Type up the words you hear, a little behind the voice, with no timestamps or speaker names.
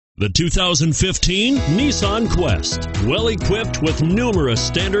The 2015 Nissan Quest. Well equipped with numerous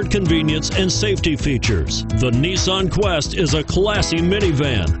standard convenience and safety features, the Nissan Quest is a classy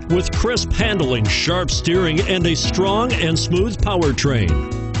minivan with crisp handling, sharp steering, and a strong and smooth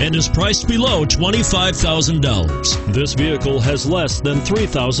powertrain, and is priced below $25,000. This vehicle has less than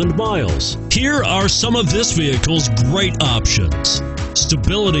 3,000 miles. Here are some of this vehicle's great options: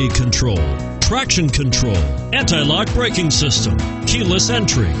 stability control, traction control, anti-lock braking system, keyless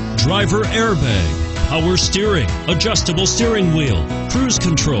entry, driver airbag, power steering, adjustable steering wheel, cruise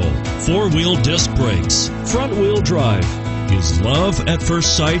control, four-wheel disc brakes, front-wheel drive. Is love at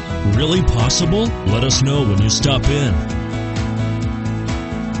first sight really possible? Let us know when you stop in.